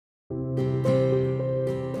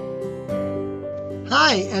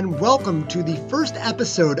Hi, and welcome to the first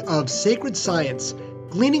episode of Sacred Science,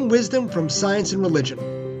 Gleaning Wisdom from Science and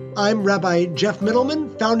Religion. I'm Rabbi Jeff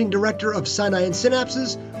Middleman, founding director of Sinai and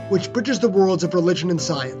Synapses, which bridges the worlds of religion and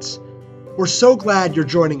science. We're so glad you're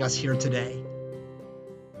joining us here today.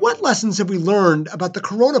 What lessons have we learned about the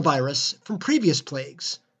coronavirus from previous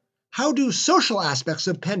plagues? How do social aspects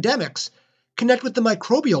of pandemics connect with the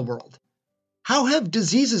microbial world? How have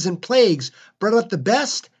diseases and plagues brought out the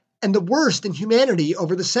best and the worst in humanity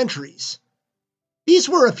over the centuries? These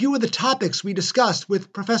were a few of the topics we discussed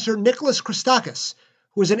with Professor Nicholas Christakis,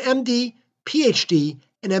 who is an MD, PhD,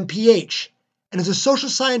 and MPH, and is a social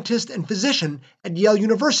scientist and physician at Yale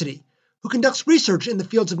University, who conducts research in the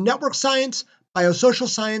fields of network science, biosocial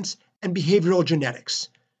science, and behavioral genetics.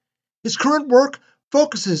 His current work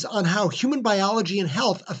focuses on how human biology and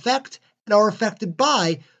health affect and are affected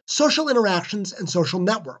by social interactions and social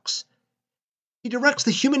networks. He directs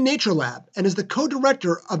the Human Nature Lab and is the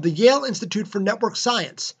co-director of the Yale Institute for Network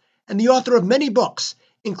Science and the author of many books,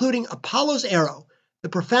 including Apollo's Arrow, The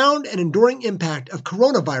Profound and Enduring Impact of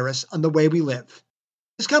Coronavirus on the Way We Live.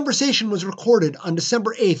 This conversation was recorded on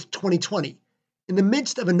December 8, 2020, in the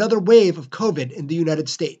midst of another wave of COVID in the United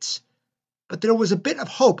States. But there was a bit of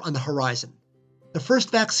hope on the horizon. The first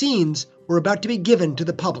vaccines were about to be given to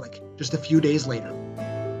the public just a few days later.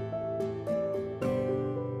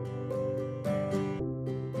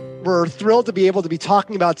 We're thrilled to be able to be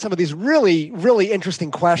talking about some of these really, really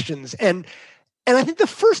interesting questions. And I think the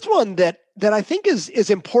first one that I think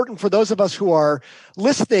is important for those of us who are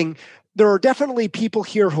listening, there are definitely people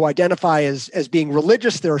here who identify as being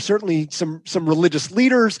religious. There are certainly some religious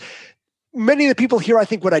leaders. Many of the people here, I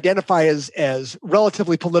think, would identify as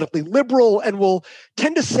relatively politically liberal and will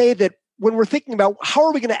tend to say that when we're thinking about how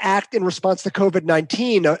are we going to act in response to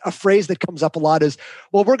COVID-19, a phrase that comes up a lot is,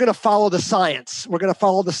 well, we're going to follow the science. We're going to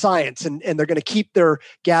follow the science. And they're going to keep their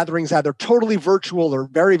gatherings either totally virtual or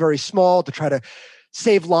very, very small to try to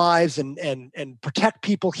save lives and protect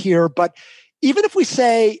people here. But even if we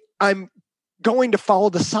say, I'm going to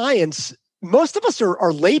follow the science, most of us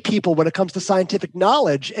are lay people when it comes to scientific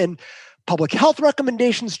knowledge. And public health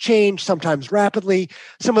recommendations change, sometimes rapidly.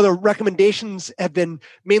 Some of the recommendations have been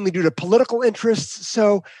mainly due to political interests.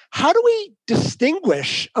 So how do we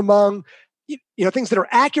distinguish among things that are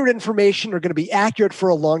accurate information are going to be accurate for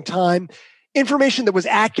a long time, information that was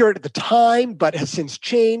accurate at the time but has since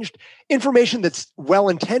changed, information that's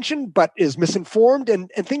well-intentioned but is misinformed,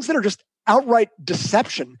 and things that are just outright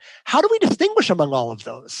deception? How do we distinguish among all of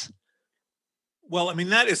those? Well, I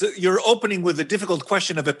mean, you're opening with a difficult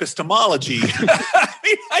question of epistemology.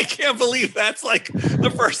 I can't believe that's like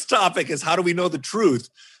the first topic is how do we know the truth?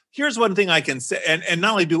 Here's one thing I can say, and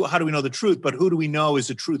not only how do we know the truth, but who do we know is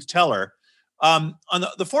a truth teller? On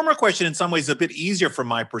the former question, in some ways, a bit easier from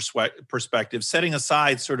my perspective, setting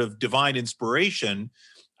aside sort of divine inspiration.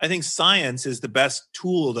 I think science is the best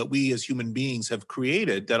tool that we as human beings have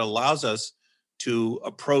created that allows us to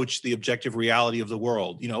approach the objective reality of the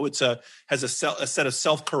world. Has a set of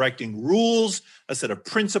self-correcting rules, a set of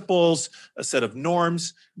principles, a set of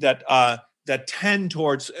norms that tend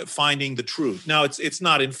towards finding the truth. Now, it's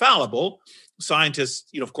not infallible. Scientists,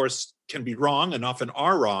 of course, can be wrong and often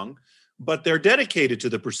are wrong, but they're dedicated to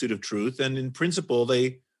the pursuit of truth. And in principle,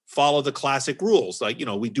 they follow the classic rules. Like,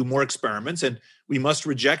 we do more experiments and we must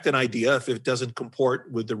reject an idea if it doesn't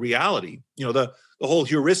comport with the reality. The whole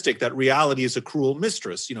heuristic that reality is a cruel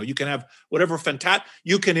mistress. You can have whatever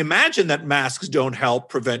you can imagine that masks don't help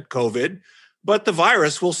prevent COVID, but the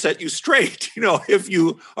virus will set you straight, if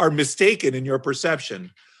you are mistaken in your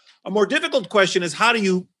perception. A more difficult question is how do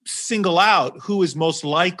you single out who is most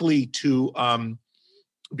likely to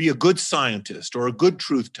be a good scientist or a good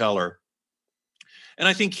truth teller? And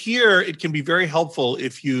I think here it can be very helpful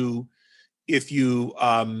if you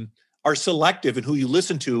are selective in who you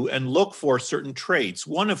listen to and look for certain traits.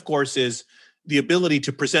 One, of course, is the ability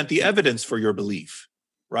to present the evidence for your belief,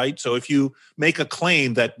 right? So if you make a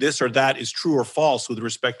claim that this or that is true or false with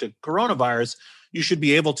respect to coronavirus, you should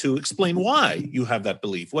be able to explain why you have that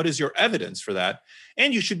belief. What is your evidence for that?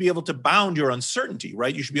 And you should be able to bound your uncertainty,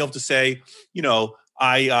 right? You should be able to say,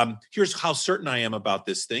 here's how certain I am about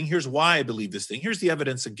this thing. Here's why I believe this thing. Here's the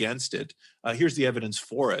evidence against it. Here's the evidence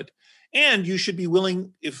for it. And you should be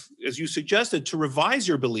willing, if, as you suggested, to revise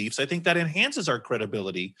your beliefs. I think that enhances our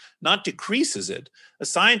credibility, not decreases it. A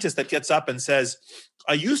scientist that gets up and says,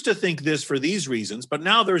 I used to think this for these reasons, but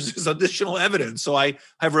now there's this additional evidence, so I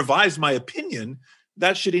have revised my opinion,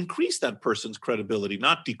 that should increase that person's credibility,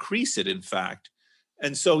 not decrease it, in fact.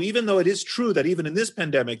 And so even though it is true that even in this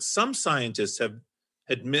pandemic, some scientists have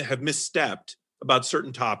misstepped, about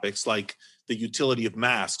certain topics like the utility of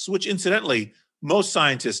masks, which incidentally, most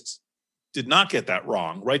scientists did not get that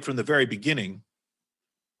wrong right from the very beginning,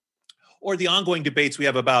 or the ongoing debates we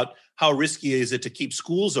have about how risky is it to keep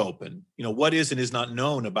schools open. What is and is not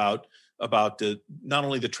known about not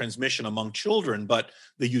only the transmission among children, but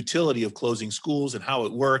the utility of closing schools and how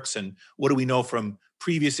it works, and what do we know from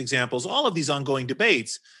previous examples. All of these ongoing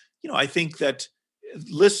debates, I think that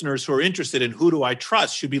listeners who are interested in who do I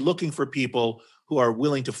trust should be looking for people who are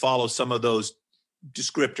willing to follow some of those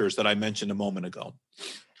descriptors that I mentioned a moment ago.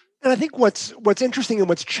 And I think what's interesting and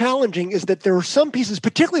what's challenging is that there are some pieces,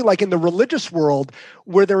 particularly like in the religious world,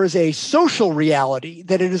 where there is a social reality,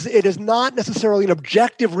 that it is not necessarily an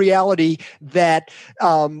objective reality that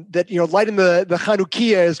lighting the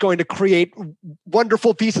Chanukiah is going to create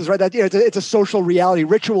wonderful pieces, right? That it's a social reality.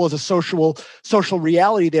 Ritual is a social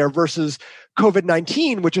reality there versus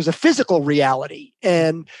COVID-19, which is a physical reality.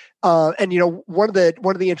 And one of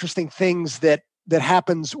the interesting things that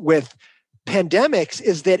happens with pandemics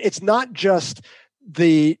is that it's not just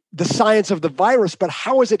the science of the virus, but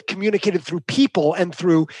how is it communicated through people and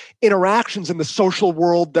through interactions in the social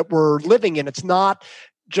world that we're living in. It's not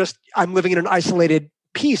just I'm living in an isolated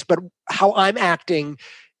piece, but how I'm acting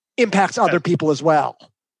impacts other people as well.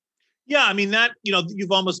 Yeah, I mean that,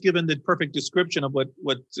 you've almost given the perfect description of what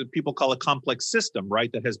people call a complex system,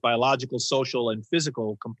 right? That has biological, social, and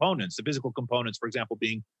physical components. The physical components, for example,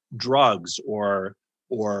 being drugs or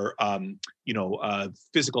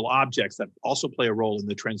physical objects that also play a role in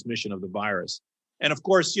the transmission of the virus. And of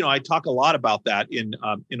course, I talk a lot about that in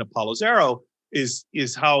Apollo Zero, is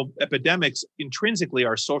how epidemics intrinsically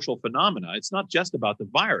are social phenomena. It's not just about the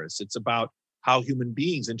virus. It's about how human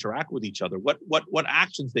beings interact with each other, what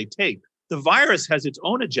actions they take. The virus has its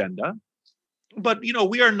own agenda, but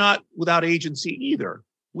we are not without agency either.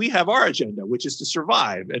 We have our agenda, which is to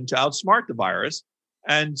survive and to outsmart the virus.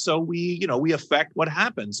 And so we affect what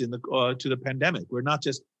happens to the pandemic. We're not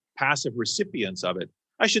just passive recipients of it.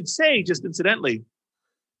 I should say, just incidentally,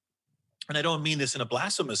 and I don't mean this in a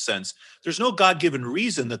blasphemous sense, there's no God-given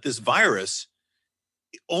reason that this virus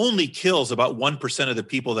only kills about 1% of the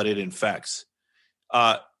people that it infects.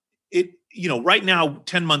 Right now,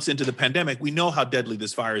 10 months into the pandemic, we know how deadly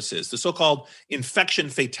this virus is. The so-called infection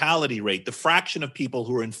fatality rate, the fraction of people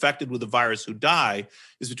who are infected with the virus who die,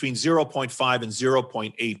 is between 0.5 and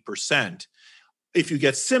 0.8%. If you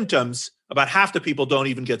get symptoms, about half the people don't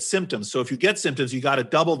even get symptoms. So if you get symptoms, you got to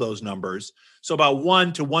double those numbers. So about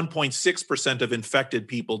 1 to 1.6% of infected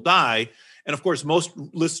people die. And of course, most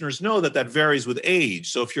listeners know that varies with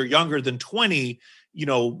age. So if you're younger than 20,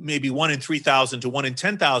 maybe 1 in 3,000 to 1 in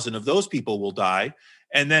 10,000 of those people will die.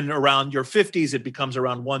 And then around your 50s, it becomes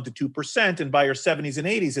around 1 to 2%. And by your 70s and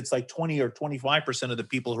 80s, it's like 20 or 25% of the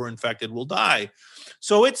people who are infected will die.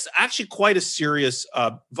 So it's actually quite a serious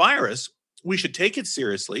virus. We should take it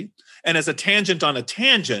seriously. And as a tangent on a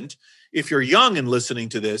tangent, if you're young and listening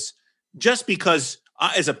to this, just because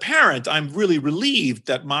as a parent, I'm really relieved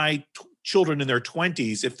that my children in their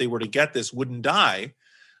 20s, if they were to get this, wouldn't die.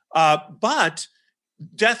 But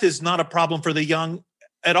death is not a problem for the young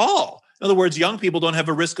at all. In other words, young people don't have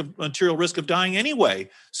a material risk of dying anyway.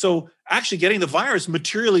 So actually getting the virus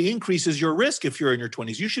materially increases your risk if you're in your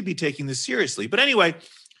 20s. You should be taking this seriously. But anyway,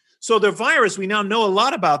 so the virus, we now know a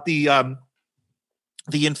lot about the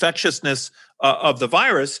infectiousness of the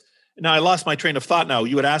virus. Now, I lost my train of thought now.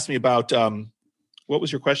 You had asked me about what was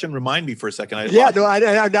your question? Remind me for a second. Now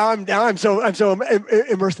I'm so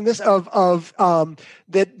immersed in this of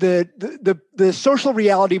that the social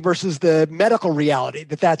reality versus the medical reality.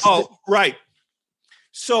 Right.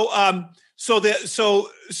 So the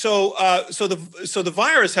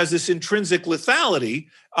virus has this intrinsic lethality.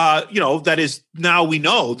 That is, now we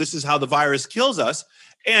know this is how the virus kills us.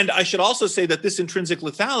 And I should also say that this intrinsic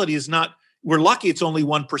lethality is not. We're lucky it's only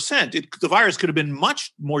 1%. The virus could have been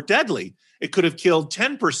much more deadly. It could have killed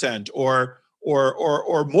 10% or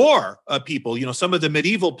more people. Some of the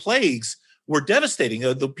medieval plagues were devastating.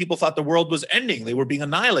 The people thought the world was ending. They were being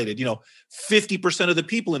annihilated. 50% of the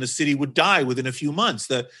people in a city would die within a few months.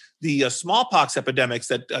 The smallpox epidemics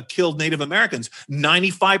that killed Native Americans,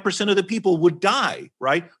 95% of the people would die,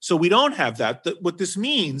 right? So we don't have that. What this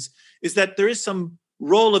means is that there is some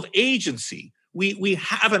role of agency. We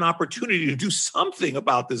have an opportunity to do something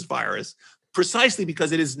about this virus precisely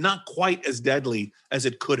because it is not quite as deadly as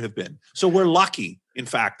it could have been. So we're lucky, in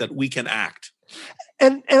fact, that we can act.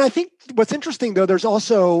 And I think what's interesting, though, there's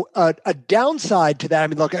also a downside to that. I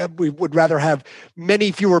mean, look, we would rather have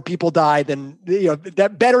many fewer people die than,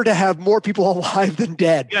 that better to have more people alive than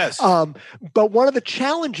dead. Yes. But one of the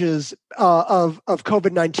challenges of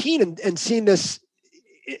COVID-19 and seeing this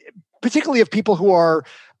particularly of people who are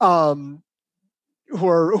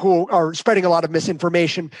spreading a lot of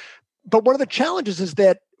misinformation. But one of the challenges is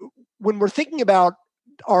that when we're thinking about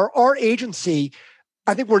our agency,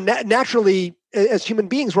 I think we're naturally, as human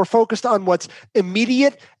beings, we're focused on what's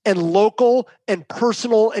immediate and local and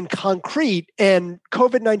personal and concrete. And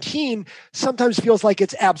COVID-19 sometimes feels like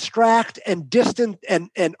it's abstract and distant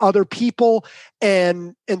and other people.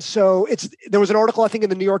 And so there was an article, I think, in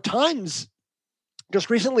the New York Times just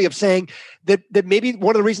recently of saying that maybe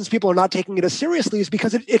one of the reasons people are not taking it as seriously is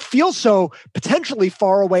because it feels so potentially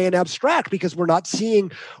far away and abstract, because we're not seeing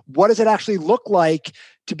what does it actually look like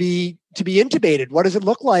to be intubated? What does it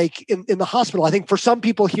look like in the hospital? I think for some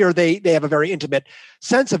people here, they have a very intimate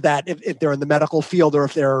sense of that if they're in the medical field, or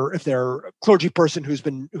if they're a clergy person who's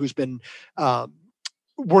been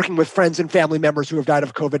working with friends and family members who have died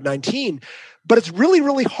of COVID-19. But it's really,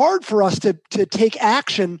 really hard for us to take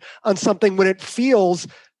action on something when it feels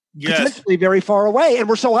potentially very far away. And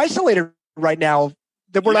we're so isolated right now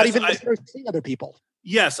that we're not even seeing other people.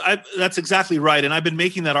 Yes, that's exactly right. And I've been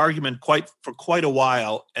making that argument for quite a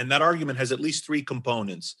while. And that argument has at least three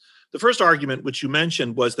components. The first argument, which you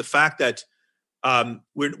mentioned, was the fact that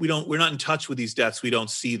we're not in touch with these deaths. We don't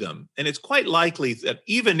see them. And it's quite likely that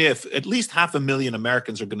even if at least 500,000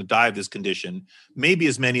 Americans are going to die of this condition, maybe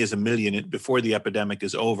as many as 1 million before the epidemic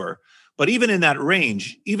is over. But even in that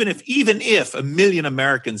range, even if 1 million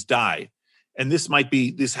Americans die, and this might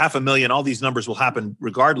be this 500,000, all these numbers will happen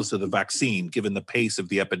regardless of the vaccine, given the pace of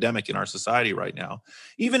the epidemic in our society right now.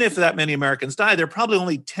 Even if that many Americans die, there are probably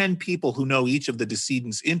only 10 people who know each of the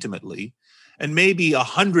decedents intimately, and maybe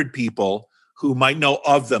 100 people who might know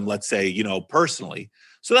of them, let's say, personally.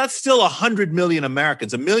 So that's still 100 million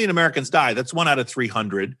Americans. 1 million Americans die. That's 1 out of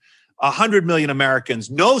 300. 100 million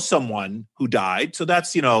Americans know someone who died. So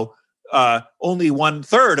that's, only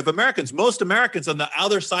 1/3 of Americans. Most Americans on the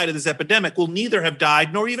other side of this epidemic will neither have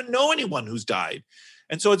died nor even know anyone who's died.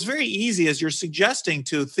 And so it's very easy, as you're suggesting,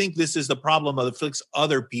 to think this is the problem that afflicts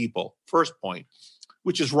other people. First point,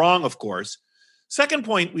 which is wrong, of course. Second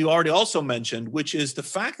point, we already also mentioned, which is the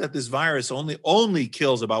fact that this virus only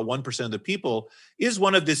kills about 1% of the people, is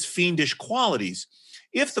one of its fiendish qualities.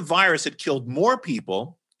 If the virus had killed more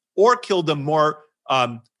people or killed them more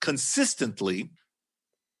consistently,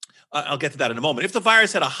 I'll get to that in a moment. If the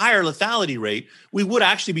virus had a higher lethality rate, we would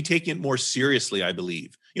actually be taking it more seriously, I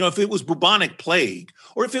believe. If it was bubonic plague,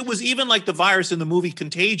 or if it was even like the virus in the movie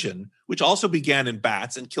Contagion, which also began in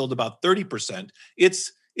bats and killed about 30%,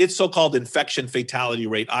 its so-called infection fatality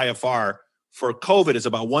rate, IFR, for COVID is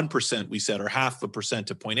about 1%, we said, or 0.5%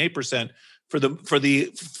 to 0.8%. For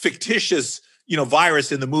the fictitious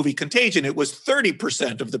virus in the movie Contagion, it was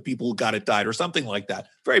 30% of the people who got it died, or something like that.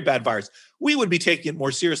 Very bad virus. We would be taking it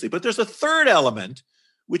more seriously. But there's a third element,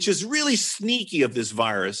 which is really sneaky of this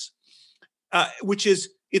virus, which is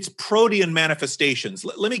its protean manifestations.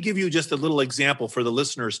 Let me give you just a little example for the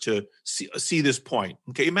listeners to see this point.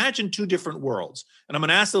 Okay, imagine two different worlds. And I'm going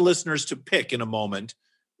to ask the listeners to pick in a moment.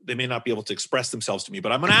 They may not be able to express themselves to me,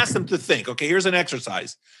 but I'm going to ask them to think. Okay, here's an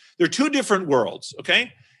exercise. There are two different worlds,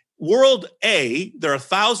 okay? World A, there are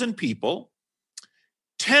 1,000 people.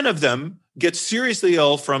 10 of them get seriously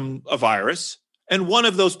ill from a virus, and one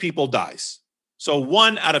of those people dies. So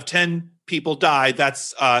 1 out of 10 people die.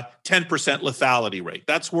 That's 10% lethality rate.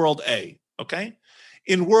 That's world A, okay?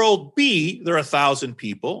 In world B, there are 1,000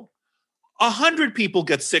 people. 100 people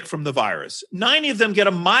get sick from the virus. 90 of them get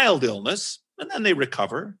a mild illness, and then they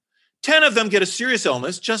recover. 10 of them get a serious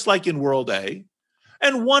illness, just like in world A.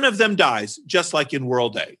 And 1 of them dies, just like in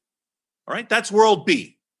world A. All right, that's world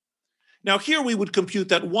B. Now, here we would compute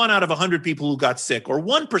that 1 out of 100 people who got sick, or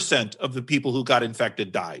 1% of the people who got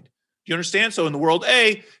infected, died. Do you understand? So in the world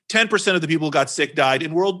A, 10% of the people who got sick died.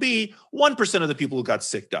 In world B, 1% of the people who got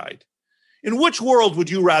sick died. In which world would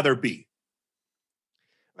you rather be?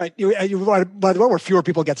 Right, you want the one where fewer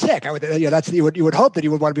people get sick. You would hope that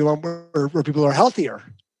you would want to be one where people are healthier.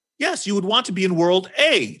 Yes, you would want to be in world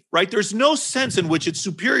A, right? There's no sense in which it's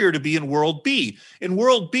superior to be in world B. In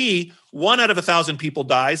world B, 1 out of 1,000 people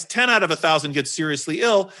dies, 10 out of 1,000 get seriously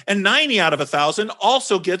ill, and 90 out of 1,000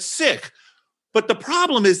 also get sick. But the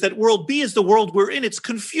problem is that world B is the world we're in. It's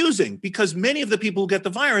confusing because many of the people who get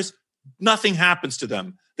the virus, nothing happens to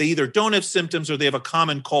them. They either don't have symptoms or they have a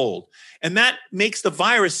common cold. And that makes the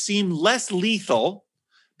virus seem less lethal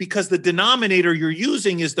because the denominator you're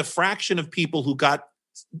using is the fraction of people who got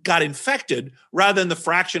infected rather than the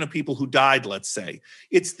fraction of people who died, let's say.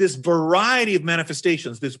 It's this variety of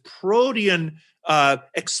manifestations, this protean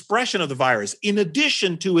expression of the virus, in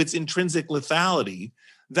addition to its intrinsic lethality,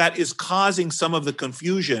 that is causing some of the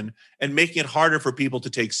confusion and making it harder for people to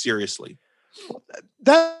take seriously.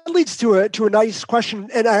 That leads to a nice question,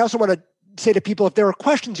 and I also want to say to people, if there are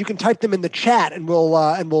questions, you can type them in the chat, and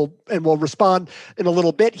we'll respond in a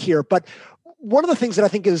little bit here. But one of the things that I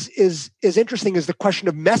think is interesting is the question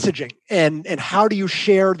of messaging and how do you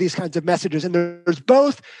share these kinds of messages? And there's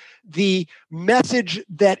both the message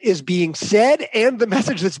that is being said and the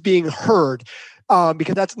message that's being heard.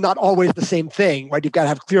 Because that's not always the same thing, right? You've got to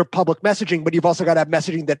have clear public messaging, but you've also got to have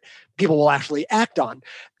messaging that people will actually act on.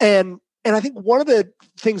 And I think one of the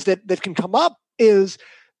things that can come up is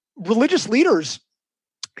religious leaders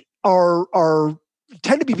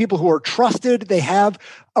tend to be people who are trusted. They have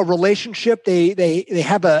a relationship. They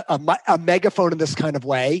have a megaphone in this kind of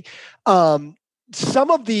way.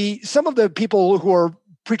 Some of the people who are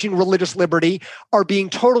preaching religious liberty are being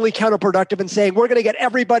totally counterproductive and saying, we're going to get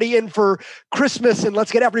everybody in for Christmas and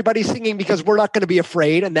let's get everybody singing because we're not going to be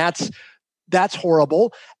afraid. And that's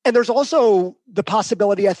horrible. And there's also the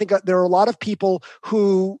possibility, I think there are a lot of people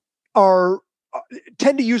who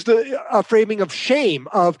tend to use the framing of shame,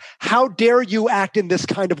 of how dare you act in this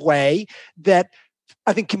kind of way, that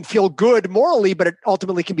I think can feel good morally, but it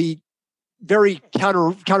ultimately can be very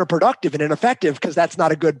counterproductive and ineffective because that's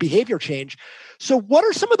not a good behavior change. So what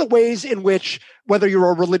are some of the ways in which, whether you're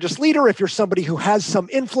a religious leader, if you're somebody who has some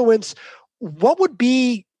influence, what would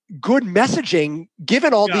be good messaging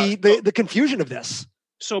given all the confusion of this?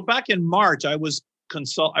 So back in March, I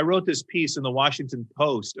wrote this piece in the Washington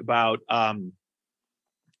Post about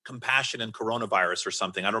compassion and coronavirus or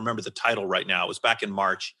something. I don't remember the title right now. It was back in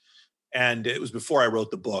March, and it was before I wrote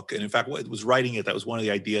the book. And in fact, it was writing it that was one of the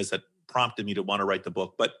ideas that prompted me to want to write the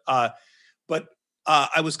book. But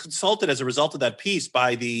I was consulted as a result of that piece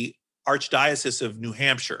by the Archdiocese of New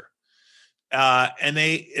Hampshire. And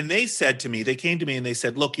they came to me and they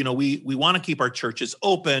said, look, we want to keep our churches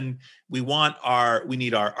open. We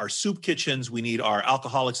need our soup kitchens. We need our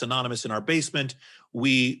Alcoholics Anonymous in our basement.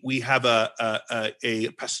 We have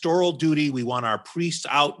a pastoral duty. We want our priests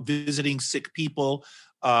out visiting sick people.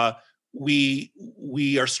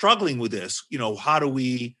 We are struggling with this.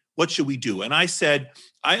 What should we do? And I said,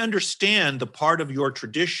 I understand the part of your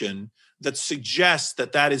tradition that suggests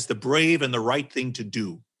that is the brave and the right thing to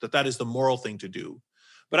do, that is the moral thing to do.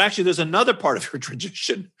 But actually, there's another part of your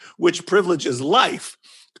tradition which privileges life,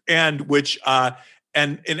 and which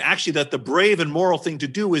and actually that the brave and moral thing to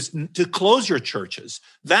do is to close your churches.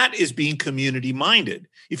 That is being community minded.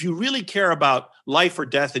 If you really care about life or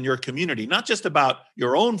death in your community, not just about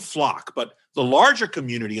your own flock, but the larger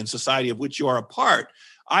community and society of which you are a part,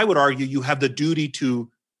 I would argue you have the duty to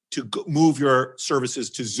move your services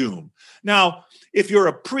to Zoom. Now, if you're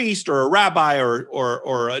a priest or a rabbi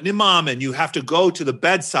or an imam and you have to go to the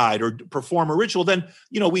bedside or perform a ritual, then,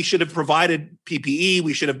 we should have provided PPE.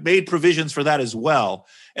 We should have made provisions for that as well.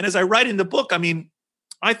 And as I write in the book,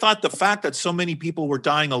 I thought the fact that so many people were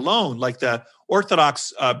dying alone, like the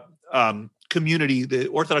Orthodox community, the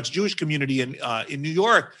Orthodox Jewish community in New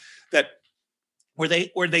York, that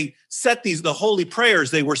where they set the holy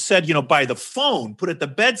prayers, they were said, by the phone, put at the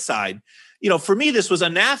bedside. For me, this was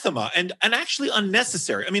anathema and actually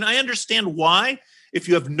unnecessary. I understand why. If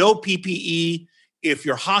you have no PPE, if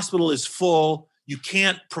your hospital is full, you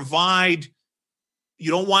can't provide,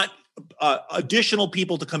 you don't want additional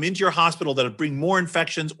people to come into your hospital that would bring more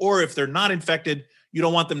infections, or if they're not infected, you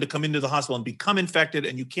don't want them to come into the hospital and become infected,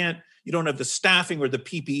 and you don't have the staffing or the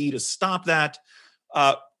PPE to stop that.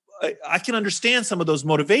 I can understand some of those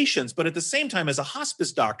motivations, but at the same time, as a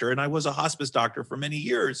hospice doctor, and I was a hospice doctor for many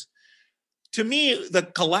years, to me, the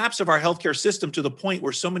collapse of our healthcare system to the point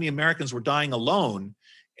where so many Americans were dying alone,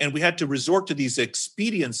 and we had to resort to these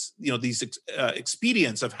expedients,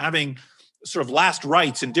 expedients of having sort of last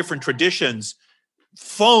rites in different traditions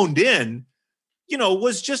phoned in,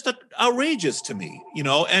 was just outrageous to me,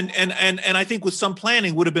 and I think with some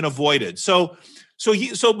planning would have been avoided. So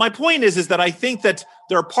my point is that I think that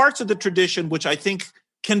there are parts of the tradition which I think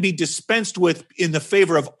can be dispensed with in the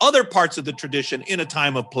favor of other parts of the tradition in a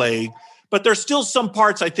time of plague, but there's still some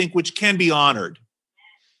parts I think which can be honored.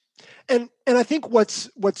 And I think what's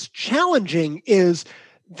challenging is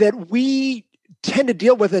that we tend to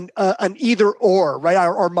deal with an either or, right?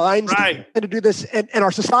 Our minds tend to do this, and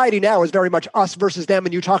our society now is very much us versus them.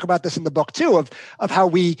 And you talk about this in the book too, of how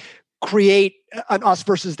we create an us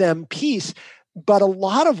versus them piece. But a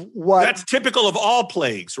lot of what... That's typical of all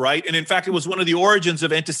plagues, right? And in fact, it was one of the origins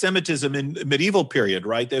of anti-Semitism in the medieval period,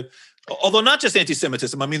 right? Although not just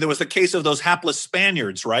anti-Semitism. There was the case of those hapless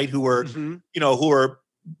Spaniards, right? Who were, who were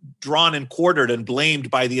drawn and quartered and blamed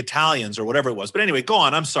by the Italians or whatever it was. But anyway, go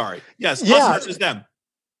on. I'm sorry. Yes, us versus them.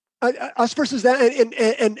 us versus them,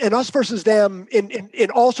 and us versus them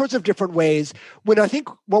in all sorts of different ways. When I think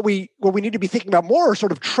what we need to be thinking about more are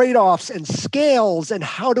sort of trade-offs and scales, and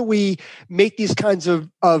how do we make these kinds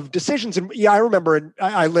of decisions. And yeah, I remember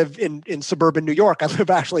I live in suburban New York. I live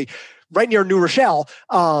actually right near New Rochelle.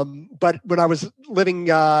 But when I was living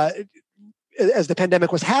as the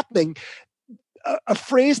pandemic was happening, a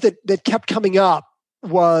phrase that kept coming up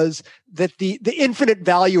was that the infinite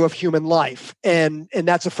value of human life. And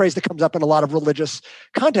that's a phrase that comes up in a lot of religious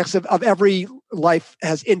contexts of every life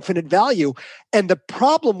has infinite value. And the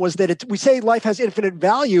problem was that we say life has infinite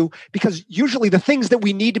value because usually the things that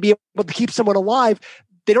we need to be able to keep someone alive,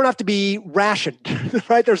 they don't have to be rationed,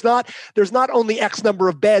 right? There's not only X number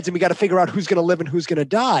of beds and we got to figure out who's going to live and who's going to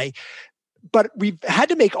die. But we've had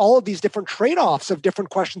to make all of these different trade-offs of different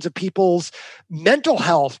questions of people's mental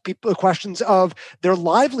health, questions of their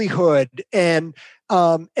livelihood, and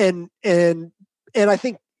I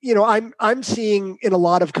think I'm seeing in a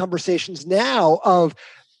lot of conversations now of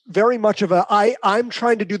very much of I'm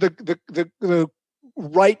trying to do the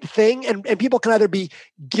right thing, and people can either be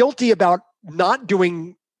guilty about not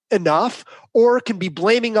doing enough or can be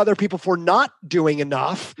blaming other people for not doing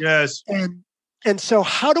enough. Yes, and so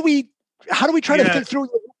how do we try to think through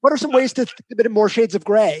what are some ways to think a bit more shades of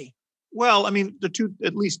gray? Well, I mean,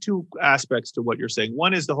 at least two aspects to what you're saying.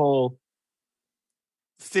 One is the whole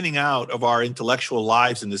thinning out of our intellectual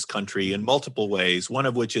lives in this country in multiple ways, one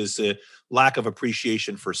of which is a lack of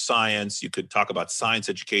appreciation for science. You could talk about science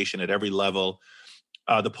education at every level,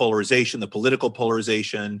 the polarization, the political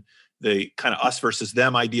polarization, the kind of us versus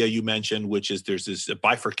them idea you mentioned, which is there's this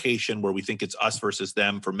bifurcation where we think it's us versus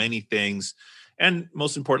them for many things. And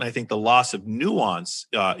most important, I think, the loss of nuance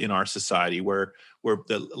in our society, where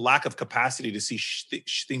the lack of capacity to see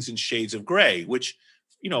things in shades of gray, which,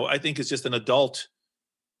 I think is just an adult.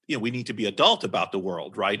 We need to be adult about the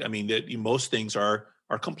world, right? I mean, most things are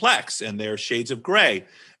complex and they're shades of gray,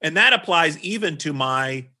 and that applies even to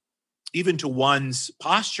one's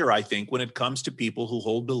posture. I think when it comes to people who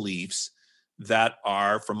hold beliefs that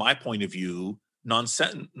are, from my point of view,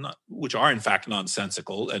 which are in fact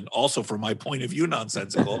nonsensical, and also from my point of view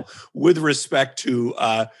nonsensical with respect to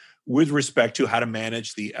how to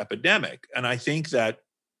manage the epidemic. And I think that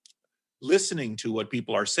listening to what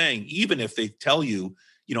people are saying, even if they tell you,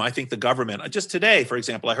 I think the government, just today, for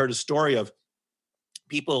example, I heard a story of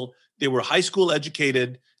people, they were high school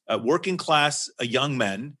educated, working class young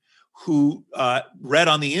men who read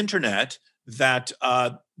on the internet that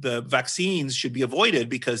the vaccines should be avoided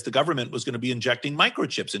because the government was going to be injecting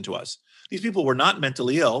microchips into us. These people were not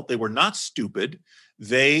mentally ill. They were not stupid.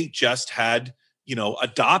 They just had,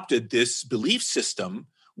 adopted this belief system,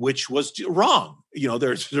 which was wrong. There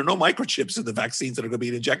are no microchips in the vaccines that are going to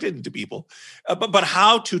be injected into people. But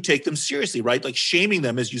how to take them seriously, right? Like shaming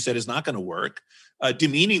them, as you said, is not going to work.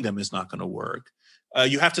 Demeaning them is not going to work.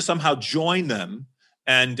 You have to somehow join them.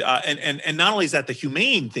 And not only is that the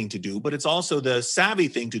humane thing to do, but it's also the savvy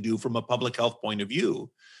thing to do from a public health point of view.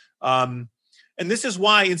 And this is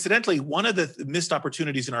why, incidentally, one of the missed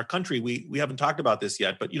opportunities in our country, we haven't talked about this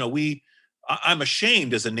yet, but I'm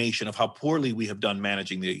ashamed as a nation of how poorly we have done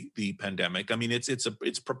managing the pandemic. I mean,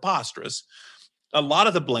 it's preposterous. A lot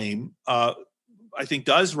of the blame, I think,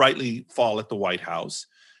 does rightly fall at the White House.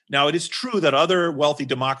 Now, it is true that other wealthy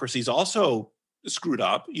democracies also screwed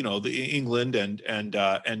up, the England and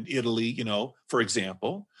Italy, for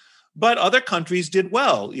example, but other countries did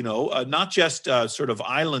well, not just sort of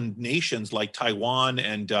island nations like Taiwan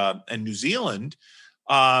and New Zealand,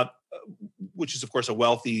 which is of course a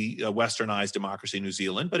wealthy westernized democracy, New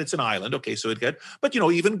Zealand, but it's an island. Okay, so but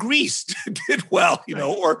even Greece did well,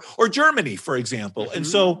 or Germany, for example, and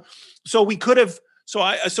so we could have.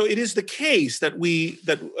 So it is the case that we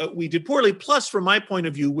did poorly. Plus, from my point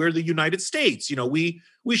of view, we're the United States. We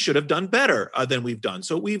should have done better than we've done.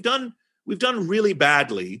 So we've done really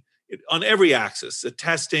badly on every axis: the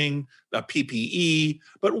testing, the PPE.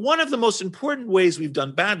 But one of the most important ways we've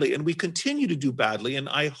done badly, and we continue to do badly, and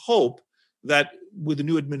I hope that with the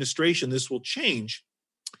new administration this will change,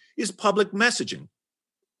 is public messaging.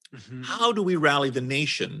 Mm-hmm. How do we rally the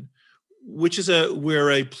nation?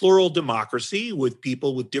 We're a plural democracy with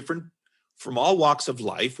people with from all walks of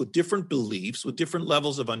life, with different beliefs, with different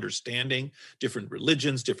levels of understanding, different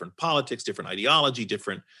religions, different politics, different ideology,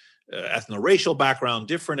 different ethno-racial background,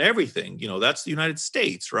 different everything. That's the United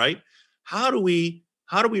States, right? How do we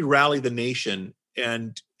rally the nation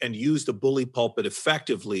and use the bully pulpit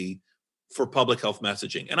effectively for public health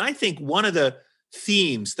messaging? And I think one of the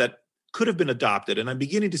themes that could have been adopted, and I'm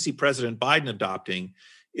beginning to see President Biden adopting,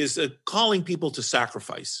 is calling people to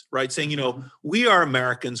sacrifice, right? Saying, we are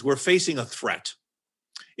Americans, we're facing a threat.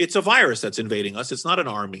 It's a virus that's invading us. It's not an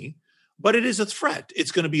army, but it is a threat.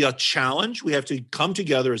 It's going to be a challenge. We have to come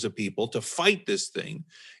together as a people to fight this thing.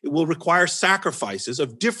 It will require sacrifices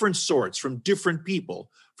of different sorts from different people.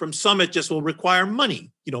 From some, it just will require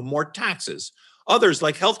money, more taxes. Others,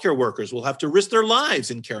 like healthcare workers, will have to risk their lives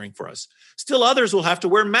in caring for us. Still others will have to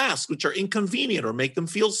wear masks, which are inconvenient or make them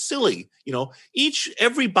feel silly.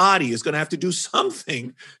 Everybody is going to have to do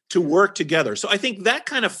something to work together. So I think that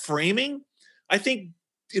kind of framing,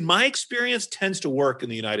 in my experience, tends to work in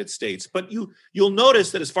the United States. But you'll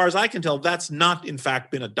notice that, as far as I can tell, that's not, in fact,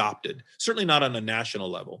 been adopted. Certainly not on a national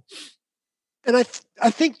level. And I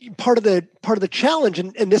think part of the challenge,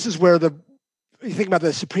 and this is where you think about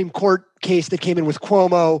the Supreme Court case that came in with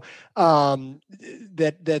Cuomo,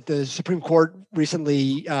 that the Supreme Court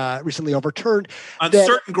recently overturned on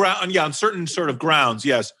certain ground, on certain sort of grounds,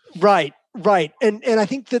 yes. Right, and I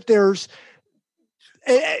think that there's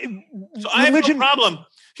so I have no problem.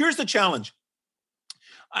 Here's the challenge.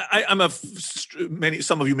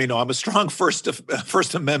 Some of you may know I'm a strong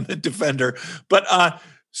First Amendment defender, but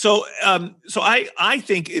so I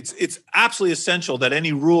think it's absolutely essential that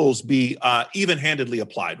any rules be even-handedly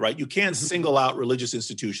applied, right? You can't single out religious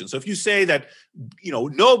institutions. So if you say that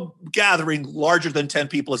no gathering larger than 10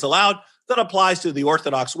 people is allowed, that applies to the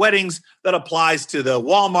Orthodox weddings, that applies to the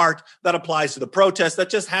Walmart, that applies to the protests. That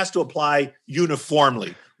just has to apply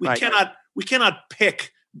uniformly. We cannot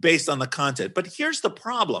pick based on the content. But here's the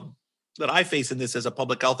problem that I face in this as a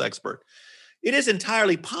public health expert. It is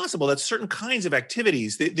entirely possible that certain kinds of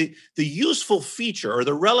activities, the useful feature or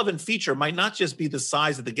the relevant feature might not just be the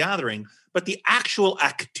size of the gathering, but the actual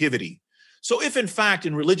activity. So if, in fact,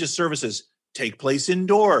 in religious services take place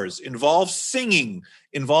indoors, involve singing,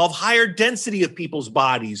 involve higher density of people's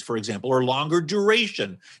bodies, for example, or longer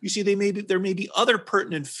duration, you see, there may be other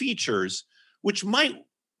pertinent features which might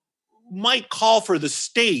call for the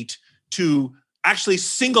state to actually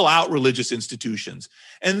single out religious institutions.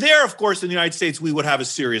 And there, of course, in the United States, we would have a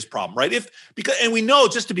serious problem, right? And we know,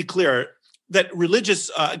 just to be clear, that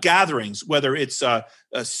religious gatherings, whether it's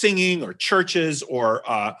singing or churches or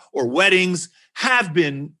weddings, have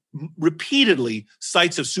been repeatedly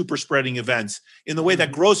sites of super spreading events in the way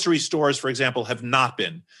that grocery stores, for example, have not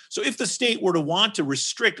been. So if the state were to want to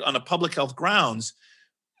restrict on a public health grounds,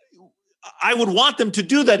 I would want them to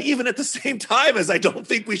do that even at the same time as I don't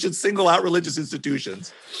think we should single out religious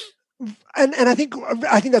institutions. And I think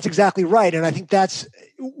that's exactly right. And I think that's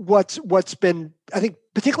what's been, I think,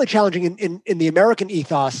 particularly challenging in the American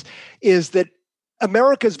ethos is that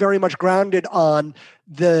America is very much grounded on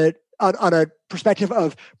a perspective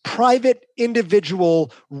of private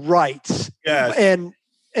individual rights. Yes.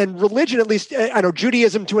 And religion, at least, I know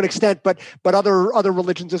Judaism to an extent, but other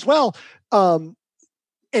religions as well,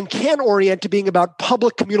 and can orient to being about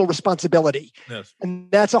public communal responsibility. Yes. And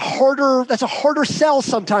that's a harder sell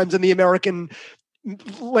sometimes in the American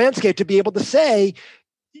landscape, to be able to say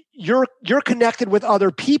you're connected with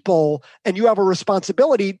other people and you have a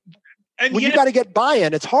responsibility. And you got to get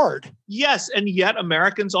buy-in. It's hard. Yes, and yet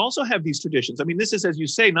Americans also have these traditions. I mean, this is, as you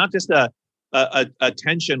say, not just a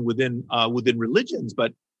tension within religions,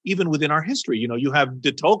 but even within our history. You have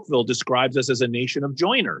de Tocqueville describes us as a nation of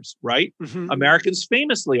joiners, right? Mm-hmm. Americans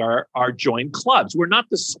famously are join clubs. We're not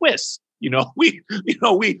the Swiss. We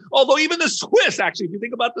although even the Swiss, actually, if you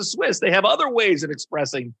think about the Swiss, they have other ways of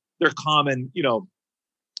expressing their common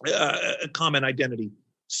identity.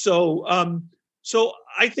 So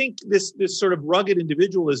I think this sort of rugged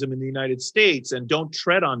individualism in the United States and don't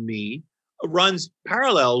tread on me runs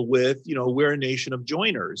parallel with, we're a nation of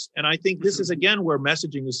joiners. And I think this is, again, where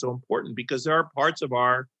messaging is so important, because there are parts of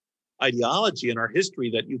our ideology and our history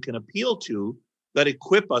that you can appeal to that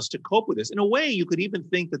equip us to cope with this. In a way, you could even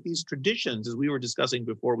think that these traditions, as we were discussing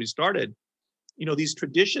before we started, these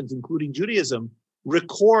traditions, including Judaism,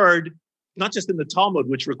 record, not just in the Talmud,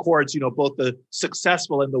 which records, both the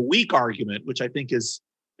successful and the weak argument, which I think is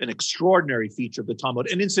an extraordinary feature of the Talmud.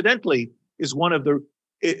 And incidentally, is one of the,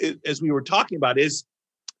 as we were talking about,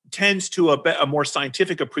 tends to a more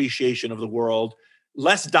scientific appreciation of the world,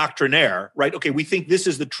 less doctrinaire, right? Okay, we think this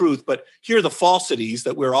is the truth, but here are the falsities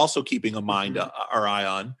that we're also keeping our eye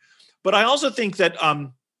on. But I also think that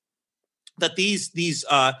that these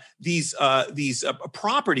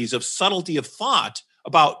properties of subtlety of thought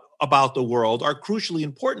about the world are crucially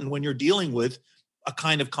important when you're dealing with a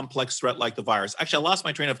kind of complex threat like the virus. Actually, I lost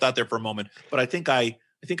my train of thought there for a moment, but I think I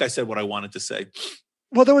said what I wanted to say.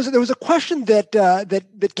 Well, there was a question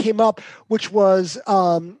that came up, which was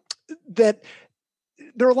that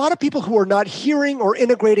there are a lot of people who are not hearing or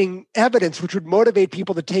integrating evidence, which would motivate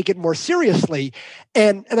people to take it more seriously.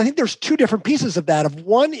 And I think there's two different pieces of that.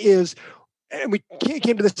 One is, and we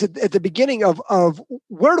came to this at the beginning of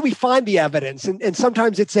where do we find the evidence? And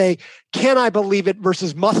sometimes it's can I believe it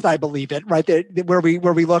versus must I believe it, right? Where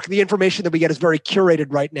we look, the information that we get is very curated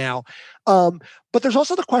right now. But there's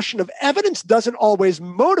also the question of evidence doesn't always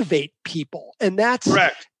motivate people. And that's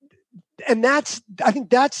correct. And I think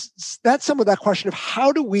that's some of that question of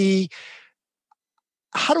how do we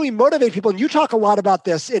motivate people? And you talk a lot about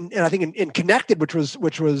this in I think in Connected, which was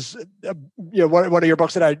one of your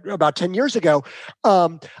books that I about 10 years ago,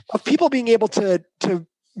 of people being able to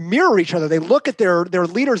mirror each other. They look at their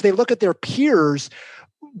leaders, they look at their peers.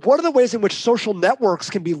 What are the ways in which social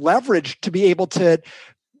networks can be leveraged to be able to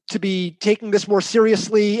be taking this more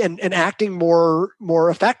seriously and acting more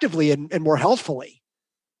effectively and more healthfully?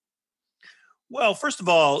 Well, first of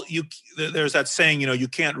all, there's that saying, you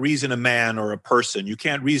can't reason a man or a person. You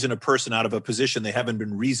can't reason a person out of a position they haven't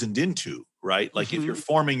been reasoned into, right? Like if you're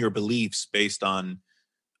forming your beliefs based on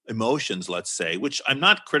emotions, let's say, which I'm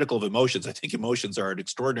not critical of emotions. I think emotions are an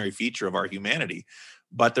extraordinary feature of our humanity,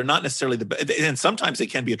 but they're not necessarily and sometimes they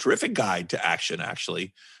can be a terrific guide to action,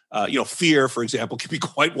 actually. Fear, for example, can be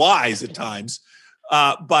quite wise at times.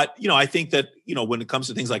 But I think that, when it comes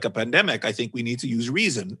to things like a pandemic, I think we need to use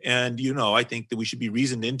reason. And, I think that we should be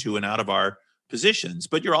reasoned into and out of our positions.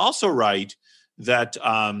 But you're also right that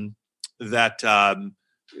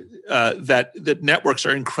that networks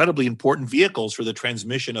are incredibly important vehicles for the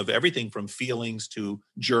transmission of everything from feelings to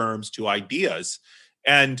germs to ideas.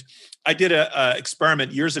 And I did an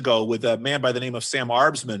experiment years ago with a man by the name of Sam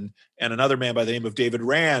Arbsman and another man by the name of David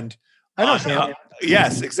Rand. I know Sam.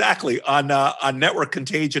 Yes, exactly. On network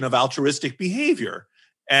contagion of altruistic behavior.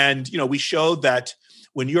 And, we showed that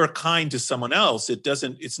when you're kind to someone else,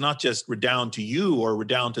 it's not just redound to you or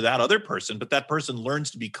redound to that other person, but that person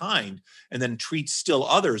learns to be kind and then treats still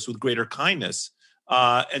others with greater kindness.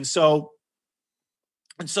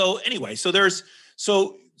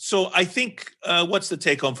 So I think what's the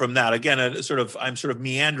take home from that? Again, I'm sort of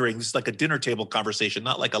meandering. This is like a dinner table conversation,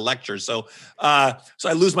 not like a lecture. So I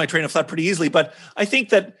lose my train of thought pretty easily. But I think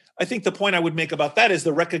the point I would make about that is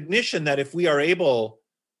the recognition that if we are able,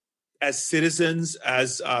 as citizens,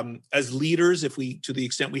 as leaders, to the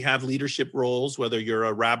extent we have leadership roles, whether you're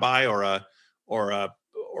a rabbi or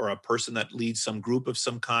a person that leads some group of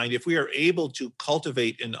some kind, if we are able to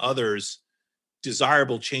cultivate in others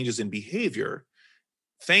desirable changes in behavior,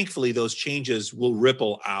 thankfully, those changes will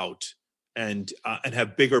ripple out and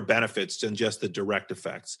have bigger benefits than just the direct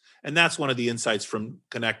effects. And that's one of the insights from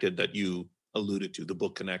Connected that you alluded to, the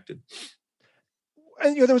book Connected.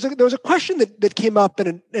 And there was a question that came up,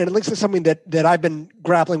 and it links to something that I've been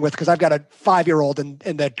grappling with because I've got a 5-year-old, and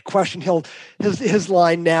that question his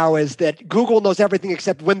line now is that Google knows everything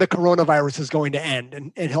except when the coronavirus is going to end,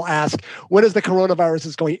 and he'll ask, when is the coronavirus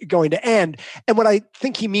is going to end? And what I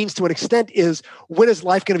think he means to an extent is, when is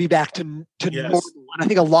life going to be back to yes. normal? And I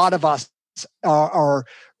think a lot of us are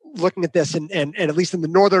looking at this, and at least in the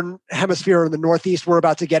northern hemisphere, in the Northeast, we're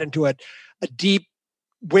about to get into a deep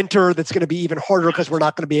winter that's going to be even harder because we're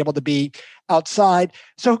not going to be able to be outside.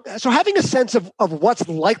 So having a sense of what's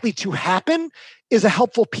likely to happen is a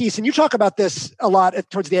helpful piece. And you talk about this a lot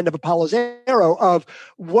towards the end of Apollo's Arrow of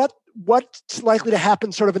what's likely to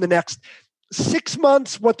happen sort of in the next 6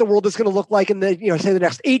 months, what the world is going to look like in the, say the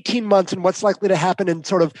next 18 months, and what's likely to happen in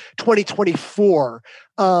sort of 2024.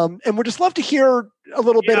 And we'd just love to hear a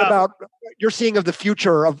little bit about what you're seeing of the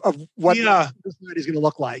future of what this is going to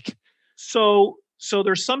look like. So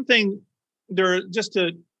there's something there, just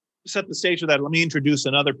to set the stage for that, let me introduce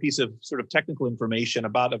another piece of sort of technical information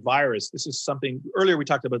about a virus. This is something, earlier we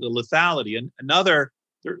talked about the lethality, and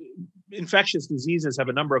infectious diseases have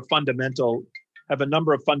a number of fundamental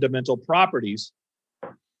properties.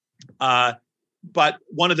 But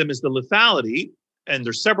one of them is the lethality, and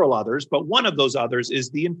there's several others, but one of those others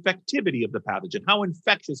is the infectivity of the pathogen. How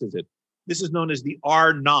infectious is it? This is known as the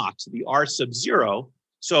R naught, the R sub 0.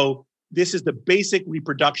 So this is the basic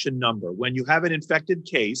reproduction number. When you have an infected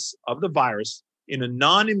case of the virus in a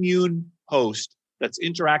non-immune host that's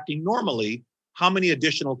interacting normally, how many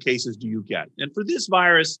additional cases do you get? And for this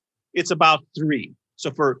virus, it's about 3.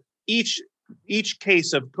 So for each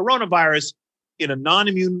case of coronavirus in a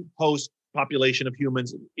non-immune host population of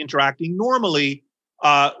humans interacting normally,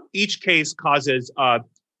 each case causes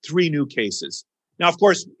 3 new cases. Now, of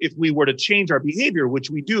course, if we were to change our behavior,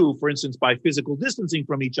 which we do, for instance, by physical distancing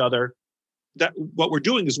from each other, that what we're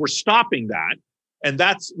doing is we're stopping that, and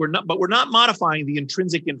we're not modifying the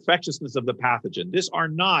intrinsic infectiousness of the pathogen. This R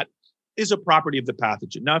naught is a property of the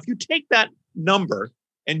pathogen. Now, if you take that number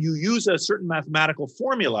and you use a certain mathematical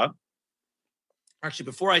formula, Actually,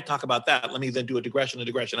 before I talk about that, let me then do a digression.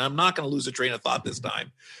 I'm not going to lose a train of thought this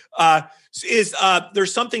time.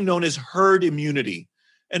 There's something known as herd immunity.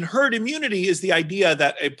 And herd immunity is the idea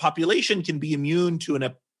that a population can be immune to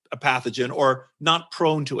a pathogen or not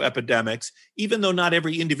prone to epidemics, even though not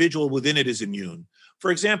every individual within it is immune.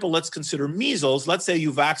 For example, let's consider measles. Let's say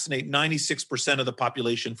you vaccinate 96% of the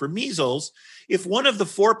population for measles. If one of the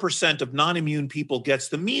 4% of non-immune people gets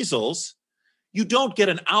the measles, you don't get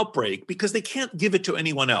an outbreak because they can't give it to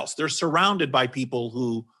anyone else. They're surrounded by people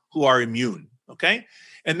who are immune, okay?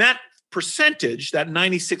 And that percentage, that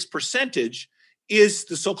 96 percentage, is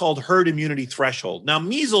the so-called herd immunity threshold. Now,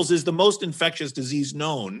 measles is the most infectious disease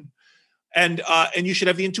known, and you should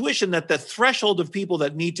have the intuition that the threshold of people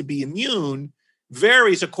that need to be immune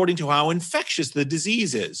varies according to how infectious the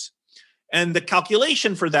disease is. And the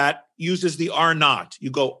calculation for that uses the R naught. You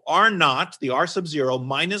go R naught, the R sub 0,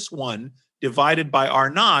 minus 1, divided by R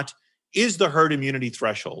naught is the herd immunity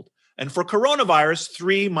threshold. And for coronavirus,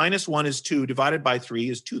 3 minus 1 is 2, divided by 3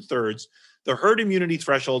 is 2/3. The herd immunity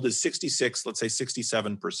threshold is 66, let's say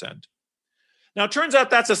 67%. Now, it turns out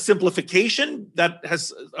that's a simplification I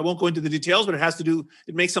won't go into the details, but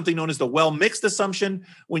it makes something known as the well-mixed assumption.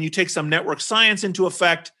 When you take some network science into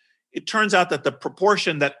effect, it turns out that the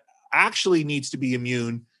proportion that actually needs to be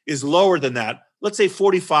immune is lower than that. Let's say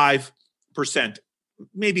 45%.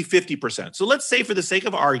 Maybe 50%. So let's say, for the sake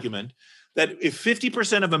of argument, that if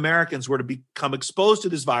 50% of Americans were to become exposed to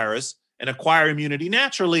this virus and acquire immunity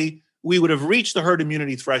naturally, we would have reached the herd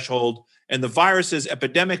immunity threshold, and the virus's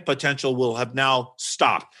epidemic potential will have now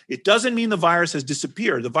stopped. It doesn't mean the virus has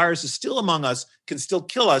disappeared. The virus is still among us, can still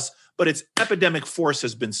kill us, but its epidemic force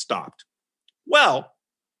has been stopped. Well,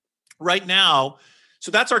 right now, so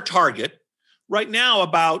that's our target. Right now,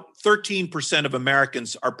 about 13% of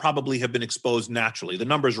Americans probably have been exposed naturally. The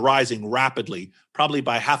number is rising rapidly, probably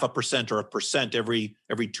by 0.5% or 1%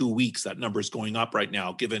 every 2 weeks. That number is going up right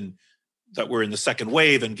now, given that we're in the second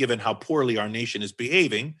wave and given how poorly our nation is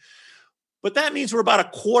behaving. But that means we're about a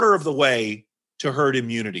quarter of the way to herd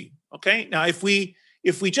immunity. Okay. Now, if we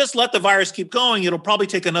just let the virus keep going, it'll probably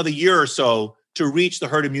take another year or so to reach the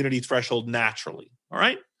herd immunity threshold naturally. All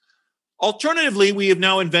right. Alternatively, we have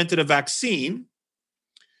now invented a vaccine.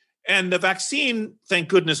 And the vaccine, thank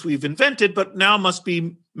goodness we've invented, but now must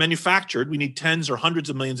be manufactured. We need tens or hundreds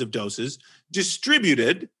of millions of doses,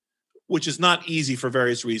 distributed, which is not easy for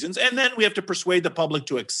various reasons. And then we have to persuade the public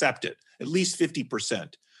to accept it, at least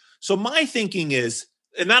 50%. So my thinking is,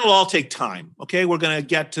 and that'll all take time, okay? We're going to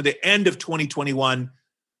get to the end of 2021.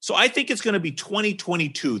 So I think it's going to be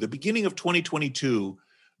 2022, the beginning of 2022,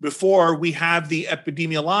 before we have the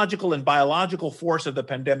epidemiological and biological force of the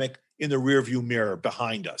pandemic in the rearview mirror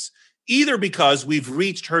behind us, either because we've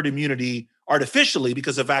reached herd immunity artificially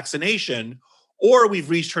because of vaccination, or we've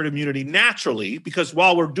reached herd immunity naturally because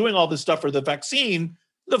while we're doing all this stuff for the vaccine,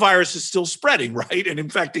 the virus is still spreading, right, and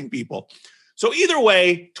infecting people. So either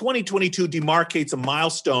way, 2022 demarcates a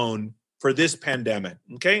milestone for this pandemic,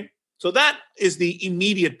 okay? So that is the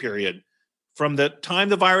immediate period. From the time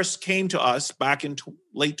the virus came to us back in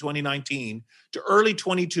late 2019 to early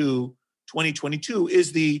 2022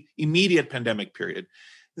 is the immediate pandemic period.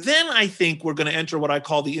 Then I think we're going to enter what I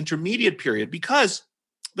call the intermediate period, because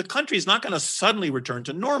the country is not going to suddenly return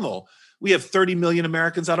to normal. We have 30 million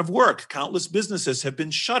Americans out of work. Countless businesses have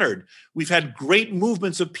been shuttered. We've had great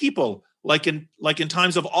movements of people. Like in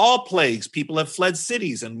times of all plagues, people have fled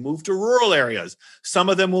cities and moved to rural areas. Some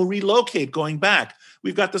of them will relocate going back.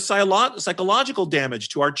 We've got the psychological damage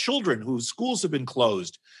to our children whose schools have been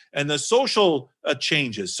closed, and the social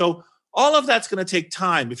changes. So all of that's going to take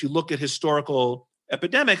time if you look at historical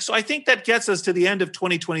epidemics. So I think that gets us to the end of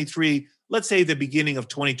 2023, let's say the beginning of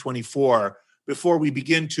 2024, before we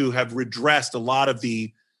begin to have redressed a lot of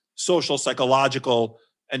the social, psychological,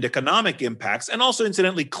 and economic impacts, and also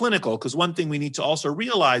incidentally clinical, because one thing we need to also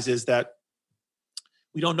realize is that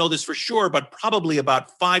we don't know this for sure, but probably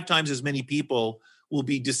about 5 times as many people will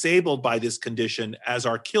be disabled by this condition as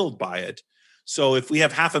are killed by it. So if we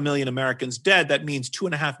have 500,000 Americans dead, that means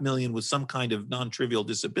 2.5 million with some kind of non-trivial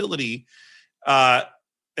disability. And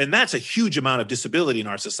that's a huge amount of disability in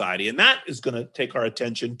our society. And that is going to take our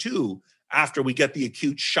attention too, after we get the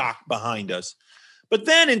acute shock behind us. But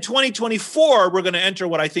then in 2024, we're going to enter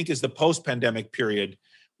what I think is the post-pandemic period,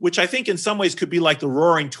 which I think in some ways could be like the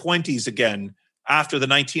roaring 20s again after the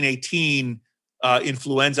 1918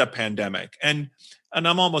 influenza pandemic. And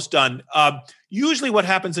I'm almost done. Usually what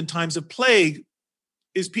happens in times of plague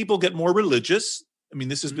is people get more religious. I mean,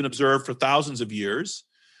 this has been observed for thousands of years.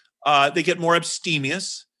 They get more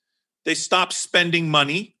abstemious. They stop spending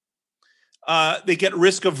money. They get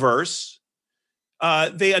risk averse.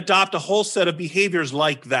 they adopt a whole set of behaviors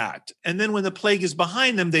like that. And then when the plague is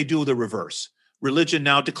behind them, they do the reverse. Religion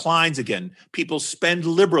now declines again. People spend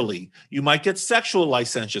liberally. You might get sexual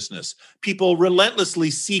licentiousness. People relentlessly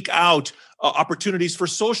seek out opportunities for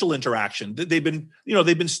social interaction. They've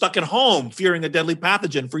been stuck at home fearing a deadly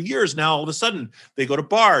pathogen for years. Now, all of a sudden, they go to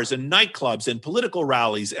bars and nightclubs and political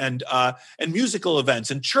rallies and musical events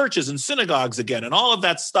and churches and synagogues again, and all of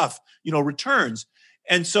that stuff, returns.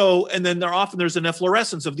 And then there's an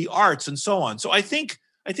efflorescence of the arts and so on. So I think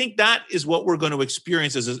that is what we're going to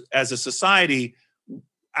experience as a society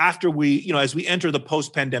after as we enter the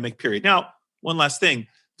post-pandemic period. Now, one last thing,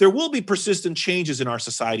 there will be persistent changes in our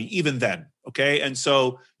society even then, okay? And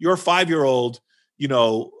so your 5-year-old,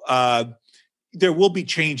 there will be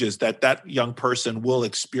changes that young person will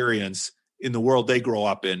experience in the world they grow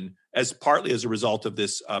up in partly as a result of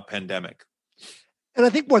this pandemic. And I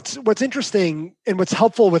think what's interesting and what's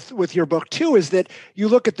helpful with your book too is that you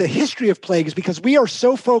look at the history of plagues, because we are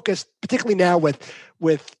so focused, particularly now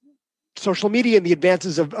with social media and the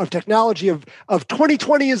advances of technology of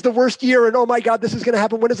 2020 is the worst year, and oh my God, this is going to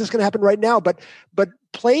happen. When is this going to happen right now? But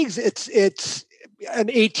plagues, it's an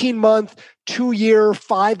 18-month, 2-year,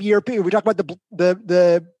 5-year period. We talk about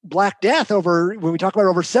the Black Death when we talk about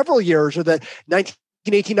over several years, or the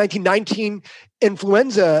 1918, 1919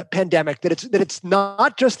 influenza pandemic, that it's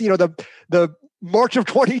not just, the March of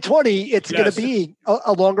 2020, it's going to be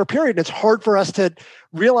a longer period. And it's hard for us to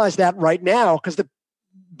realize that right now because the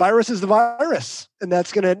virus is the virus, and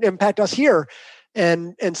that's going to impact us here.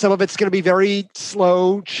 And some of it's going to be very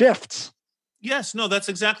slow shifts. Yes, no, that's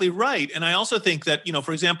exactly right. And I also think that,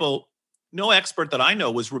 for example, no expert that I know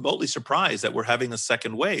was remotely surprised that we're having a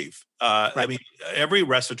second wave. Right. I mean, every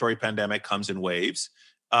respiratory pandemic comes in waves.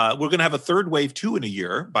 We're going to have a third wave too in a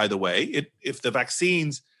year, by the way. If the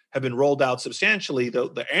vaccines have been rolled out substantially,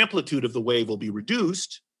 the amplitude of the wave will be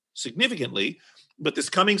reduced significantly. But this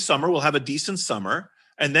coming summer, we'll have a decent summer.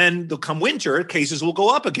 And then come winter, cases will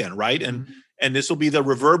go up again, right? And this will be the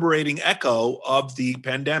reverberating echo of the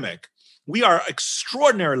pandemic. We are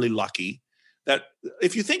extraordinarily lucky that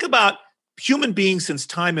if you think about human beings since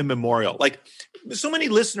time immemorial, like so many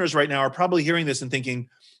listeners right now are probably hearing this and thinking,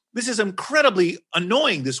 this is incredibly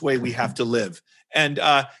annoying, this way we have to live. And,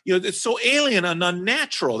 it's so alien and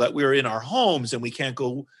unnatural that we're in our homes and we can't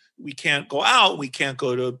go out, we can't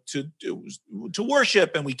go to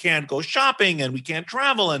worship, and we can't go shopping, and we can't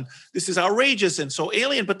travel. And this is outrageous and so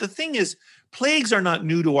alien. But the thing is, plagues are not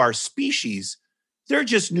new to our species. They're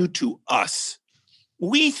just new to us.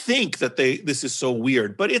 We think that this is so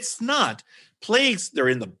weird, but it's not. Plagues, they're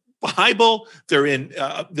in the Bible, they're in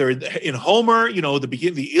Homer,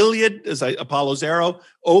 the Iliad, as Apollo's arrow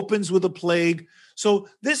opens with a plague. So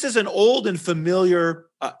this is an old and familiar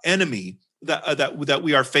enemy that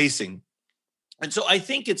we are facing. And so I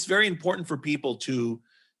think it's very important for people to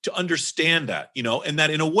understand that, and that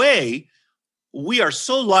in a way, we are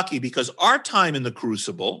so lucky because our time in the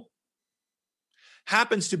crucible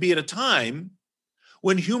happens to be at a time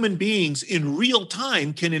when human beings in real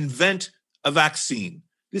time can invent a vaccine.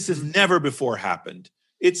 This has never before happened.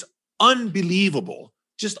 It's unbelievable,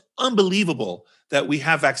 just unbelievable that we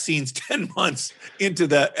have vaccines 10 months into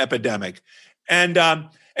the epidemic. And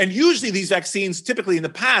usually these vaccines, typically in the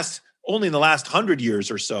past, only in the last 100 years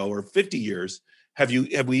or so, or 50 years, have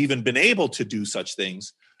we even been able to do such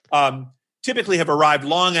things, typically have arrived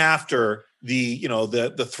long after the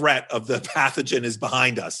threat of the pathogen is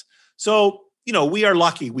behind us. So, we are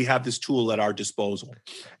lucky we have this tool at our disposal.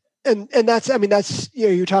 And that's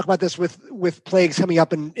you talk about this with plagues coming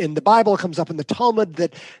up in the Bible, it comes up in the Talmud,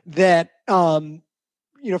 that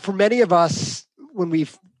for many of us, when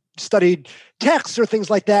we've studied texts or things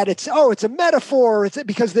like that, it's a metaphor. It's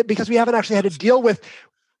because we haven't actually had to deal with.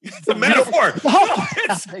 It's a metaphor.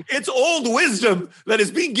 It's old wisdom that is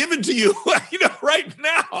being given to you, right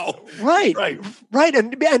now. Right.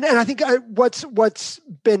 And I think what's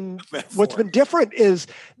been different is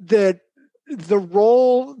that the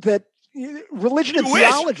role that religion and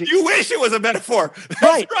theology. You wish it was a metaphor. That's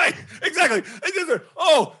right. Exactly.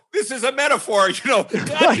 This is a metaphor. God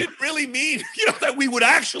didn't really mean, that we would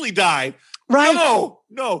actually die. Right.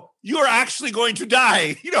 No, you're actually going to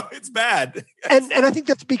die. It's bad. And I think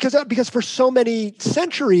that's because for so many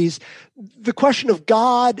centuries, the question of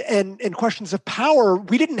God and questions of power,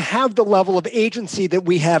 we didn't have the level of agency that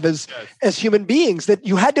we have as human beings, that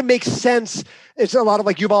you had to make sense. It's a lot of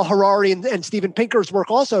like Yuval Harari and Steven Pinker's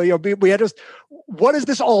work also. We had to, what does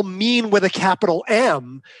this all mean with a capital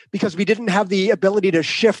M? Because we didn't have the ability to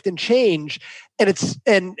shift and change. And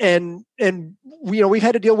we've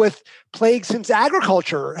had to deal with plagues since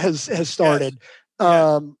agriculture has started.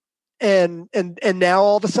 And now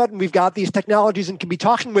all of a sudden we've got these technologies and can be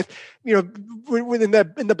talking with, within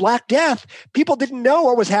the Black Death, people didn't know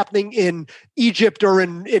what was happening in Egypt or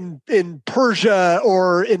in Persia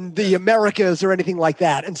or in the Americas or anything like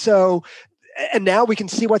that. And now we can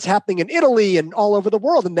see what's happening in Italy and all over the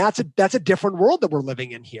world. And that's a different world that we're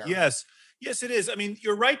living in here. Yes, it is. I mean,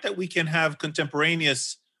 you're right that we can have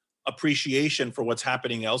contemporaneous appreciation for what's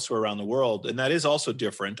happening elsewhere around the world. And that is also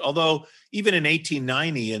different. Although even in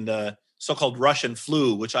 1890, in the so-called Russian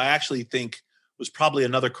flu, which I actually think was probably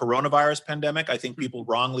another coronavirus pandemic, I think people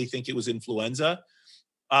wrongly think it was influenza.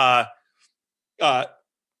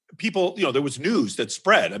 People, there was news that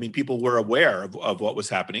spread. I mean, people were aware of what was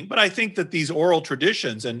happening. But I think that these oral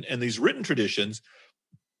traditions and these written traditions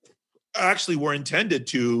actually were intended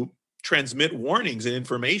to transmit warnings and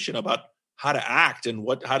information about how to act and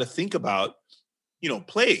how to think about,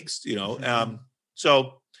 plagues,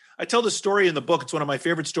 So I tell this story in the book. It's one of my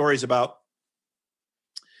favorite stories about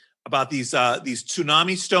these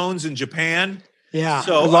tsunami stones in Japan. Yeah.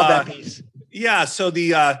 So I love that piece. Yeah. So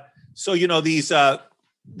there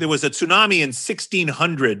was a tsunami in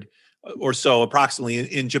 1600 or so approximately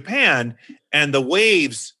in Japan, and the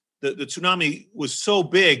waves, the tsunami was so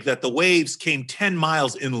big that the waves came 10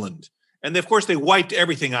 miles inland. And of course they wiped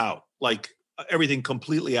everything out, like everything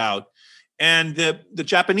completely out. And the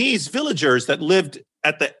Japanese villagers that lived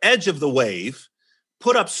at the edge of the wave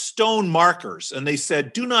put up stone markers, and they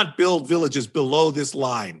said, do not build villages below this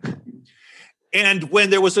line. And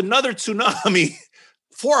when there was another tsunami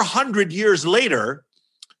 400 years later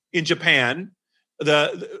in Japan,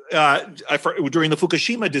 during the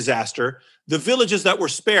Fukushima disaster, the villages that were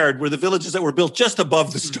spared were the villages that were built just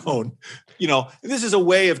above the stone. This is a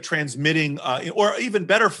way of transmitting, or even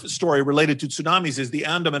better story related to tsunamis is the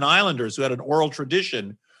Andaman Islanders, who had an oral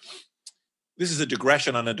tradition. This is a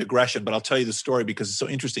digression on a digression, but I'll tell you the story because it's so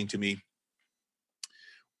interesting to me.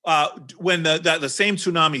 When the same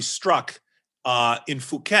tsunami struck in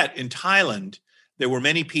Phuket in Thailand, there were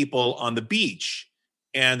many people on the beach.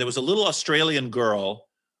 And there was a little Australian girl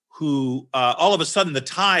who all of a sudden the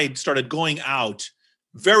tide started going out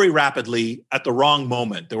very rapidly at the wrong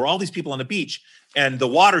moment. There were all these people on the beach and the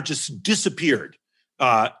water just disappeared.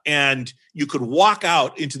 And you could walk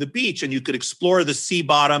out into the beach and you could explore the sea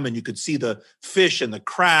bottom and you could see the fish and the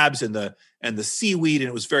crabs and the seaweed. And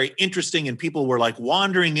it was very interesting. And people were like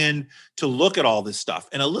wandering in to look at all this stuff.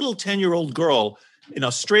 And a little 10-year-old girl in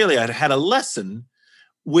Australia had a lesson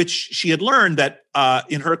which she had learned that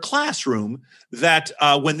in her classroom, that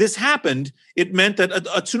when this happened, it meant that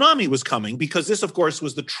a tsunami was coming, because this, of course,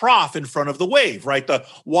 was the trough in front of the wave, right? The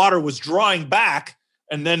water was drawing back,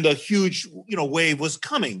 and then the huge, wave was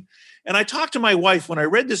coming. And I talked to my wife when I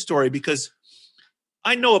read this story, because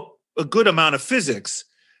I know a good amount of physics.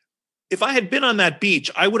 If I had been on that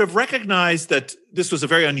beach, I would have recognized that this was a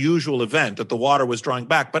very unusual event, that the water was drawing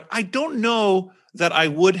back. But I don't know that I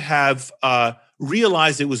would have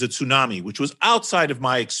realized it was a tsunami, which was outside of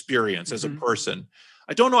my experience as a person.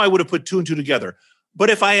 I don't know I would have put two and two together. But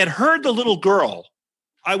if I had heard the little girl,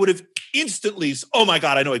 I would have instantly, oh my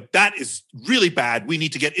God, I know that is really bad. We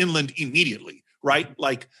need to get inland immediately, right?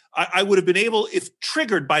 Like I would have been able, if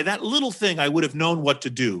triggered by that little thing, I would have known what to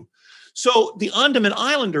do. So the Andaman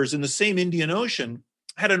Islanders in the same Indian Ocean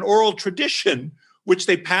had an oral tradition, which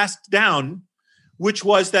they passed down, which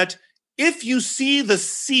was that if you see the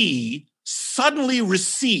sea suddenly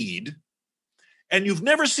recede, and you've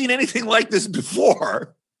never seen anything like this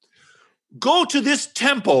before, go to this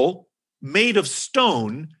temple made of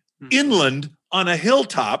stone inland on a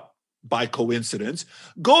hilltop, by coincidence.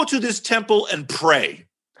 Go to this temple and pray.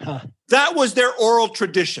 That was their oral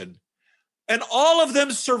tradition. And all of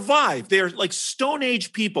them survived. They're like Stone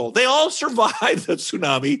Age people. They all survived the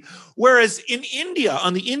tsunami. Whereas in India,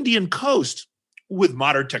 on the Indian coast, with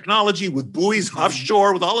modern technology, with buoys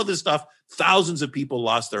offshore, with all of this stuff, thousands of people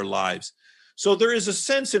lost their lives. So there is a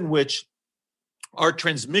sense in which our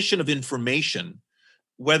transmission of information,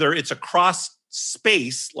 whether it's across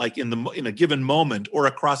space, like in a given moment, or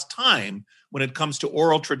across time, when it comes to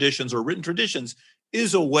oral traditions or written traditions,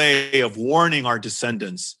 is a way of warning our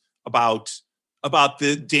descendants about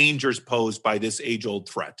the dangers posed by this age-old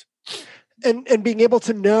threat. And being able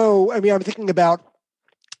to know, I mean, I'm thinking about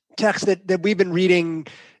texts that we've been reading,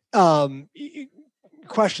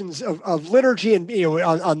 questions of liturgy, and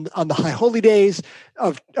on the High Holy Days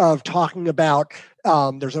of talking about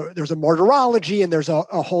there's a martyrology, and there's a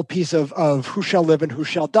whole piece of who shall live and who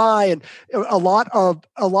shall die, and a lot of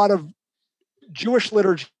Jewish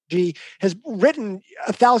liturgy has written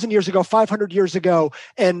 1,000 years ago, 500 years ago,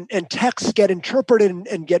 and texts get interpreted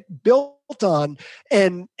and get built on,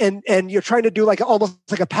 and you're trying to do like almost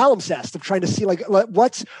like a palimpsest of trying to see like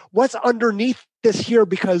what's underneath this here,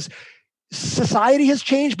 because society has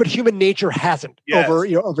changed, but human nature hasn't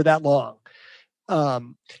over that long.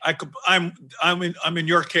 I'm in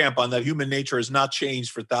your camp on that. Human nature has not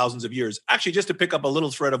changed for thousands of years. Actually, just to pick up a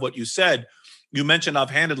little thread of what you said, you mentioned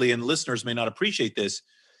offhandedly, and listeners may not appreciate this,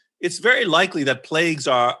 it's very likely that plagues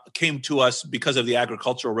came to us because of the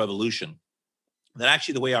agricultural revolution. That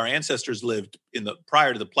actually the way our ancestors lived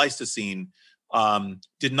prior to the Pleistocene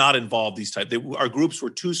did not involve these our groups were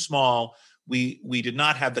too small. We did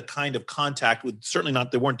not have the kind of contact with, certainly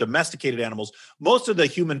not, they weren't domesticated animals. Most of the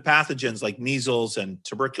human pathogens like measles and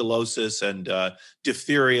tuberculosis and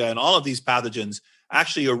diphtheria and all of these pathogens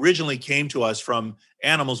actually originally came to us from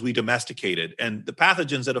animals we domesticated. And the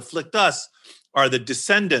pathogens that afflict us are the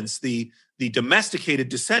descendants, the domesticated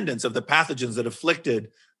descendants of the pathogens that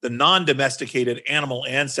afflicted the non-domesticated animal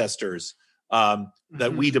ancestors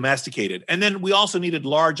that we domesticated. And then we also needed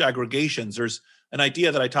large aggregations. There's an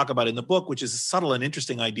idea that I talk about in the book, which is a subtle and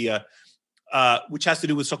interesting idea, which has to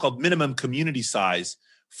do with so-called minimum community size.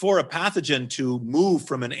 For a pathogen to move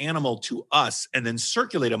from an animal to us and then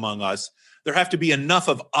circulate among us, there have to be enough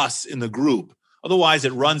of us in the group. Otherwise,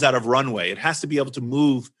 it runs out of runway. It has to be able to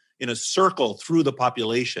move in a circle through the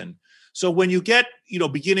population. So when you get,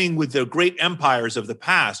 beginning with the great empires of the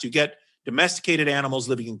past, you get domesticated animals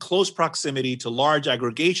living in close proximity to large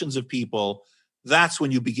aggregations of people. That's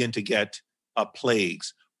when you begin to get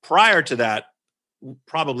plagues. Prior to that,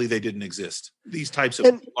 probably they didn't exist. These types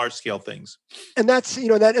of large-scale things. And that's,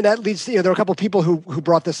 that leads to, there are a couple of people who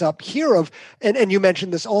brought this up here and you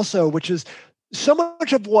mentioned this also, which is so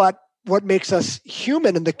much of what makes us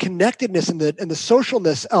human and the connectedness and the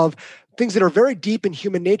socialness of things that are very deep in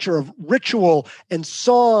human nature, of ritual and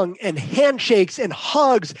song and handshakes and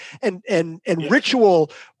hugs and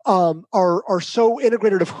ritual are so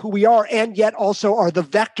integrated of who we are, and yet also are the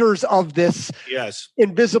vectors of this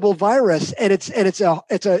invisible virus. And it's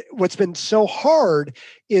what's been so hard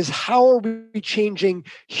is how are we changing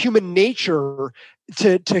human nature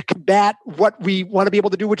to combat what we want to be able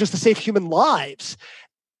to do, which is to save human lives.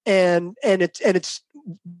 And it's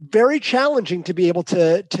very challenging to be able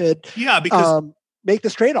to because make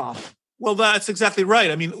this trade-off. Well, that's exactly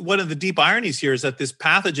right. I mean, one of the deep ironies here is that this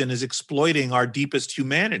pathogen is exploiting our deepest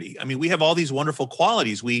humanity. I mean, we have all these wonderful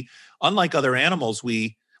qualities. We, unlike other animals,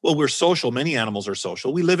 we're social. Many animals are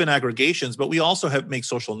social. We live in aggregations, but we also make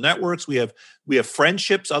social networks. We have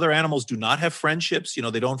friendships. Other animals do not have friendships.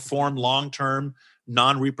 They don't form long-term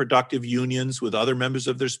non-reproductive unions with other members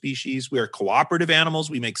of their species. We are cooperative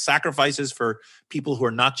animals. We make sacrifices for people who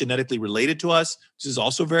are not genetically related to us, which is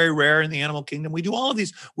also very rare in the animal kingdom. We do all of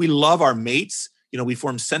these. We love our mates. We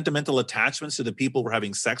form sentimental attachments to the people we're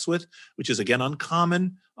having sex with, which is, again,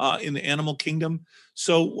 uncommon in the animal kingdom.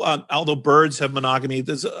 So although birds have monogamy,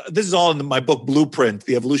 this is all in my book, Blueprint,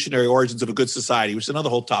 The Evolutionary Origins of a Good Society, which is another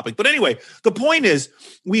whole topic. But anyway, the point is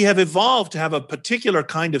we have evolved to have a particular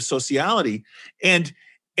kind of sociality and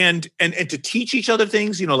to teach each other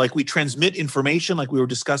things, like we transmit information like we were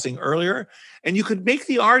discussing earlier. And you could make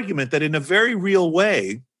the argument that in a very real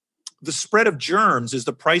way, the spread of germs is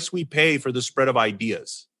the price we pay for the spread of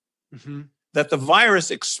ideas. Mm-hmm. That the virus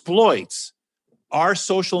exploits our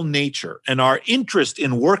social nature and our interest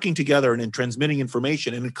in working together and in transmitting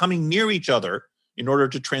information and in coming near each other in order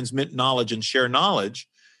to transmit knowledge and share knowledge.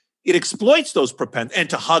 It exploits those and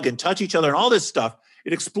to hug and touch each other and all this stuff.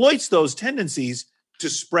 It exploits those tendencies to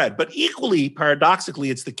spread. But equally, paradoxically,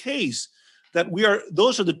 it's the case that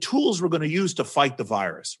those are the tools we're going to use to fight the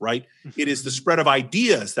virus, right? Mm-hmm. It is the spread of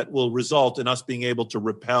ideas that will result in us being able to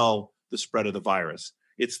repel the spread of the virus.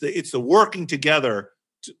 It's the working together,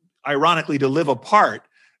 ironically, to live apart.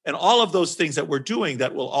 And all of those things that we're doing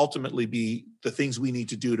that will ultimately be the things we need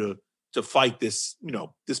to do to fight this,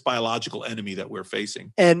 this biological enemy that we're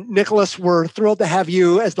facing. And Nicholas, we're thrilled to have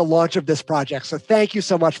you as the launch of this project. So thank you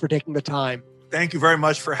so much for taking the time. Thank you very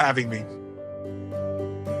much for having me.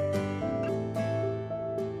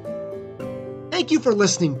 Thank you for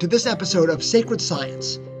listening to this episode of Sacred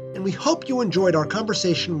Science, and we hope you enjoyed our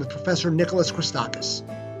conversation with Professor Nicholas Christakis.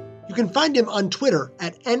 You can find him on Twitter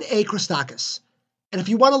at @NAChristakis. And if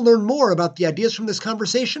you want to learn more about the ideas from this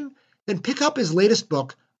conversation, then pick up his latest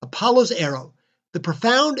book, Apollo's Arrow, The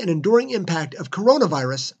Profound and Enduring Impact of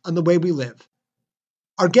Coronavirus on the Way We Live.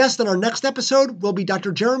 Our guest on our next episode will be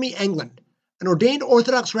Dr. Jeremy Englund, an ordained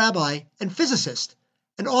Orthodox rabbi and physicist,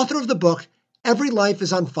 and author of the book, Every Life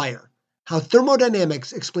is on Fire, How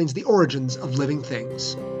Thermodynamics Explains the Origins of Living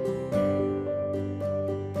Things.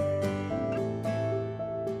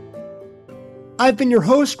 I've been your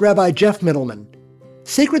host, Rabbi Jeff Mittleman.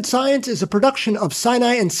 Sacred Science is a production of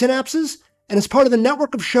Sinai and Synapses and is part of the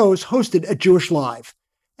network of shows hosted at Jewish Live.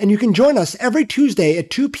 And you can join us every Tuesday at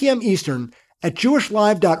 2 p.m. Eastern at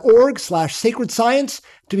jewishlive.org/sacred science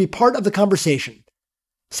to be part of the conversation.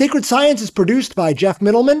 Sacred Science is produced by Jeff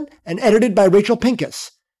Middleman and edited by Rachel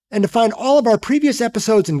Pincus. And to find all of our previous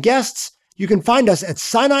episodes and guests, you can find us at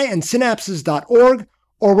sinaiandsynapses.org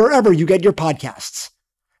or wherever you get your podcasts.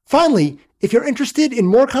 Finally, if you're interested in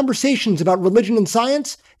more conversations about religion and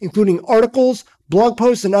science, including articles, blog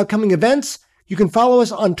posts, and upcoming events, you can follow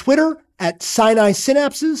us on Twitter at Sinai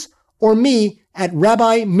Synapses or me at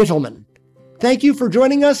Rabbi Mittelman. Thank you for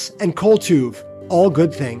joining us, and Kol Tuv, all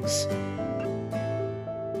good things.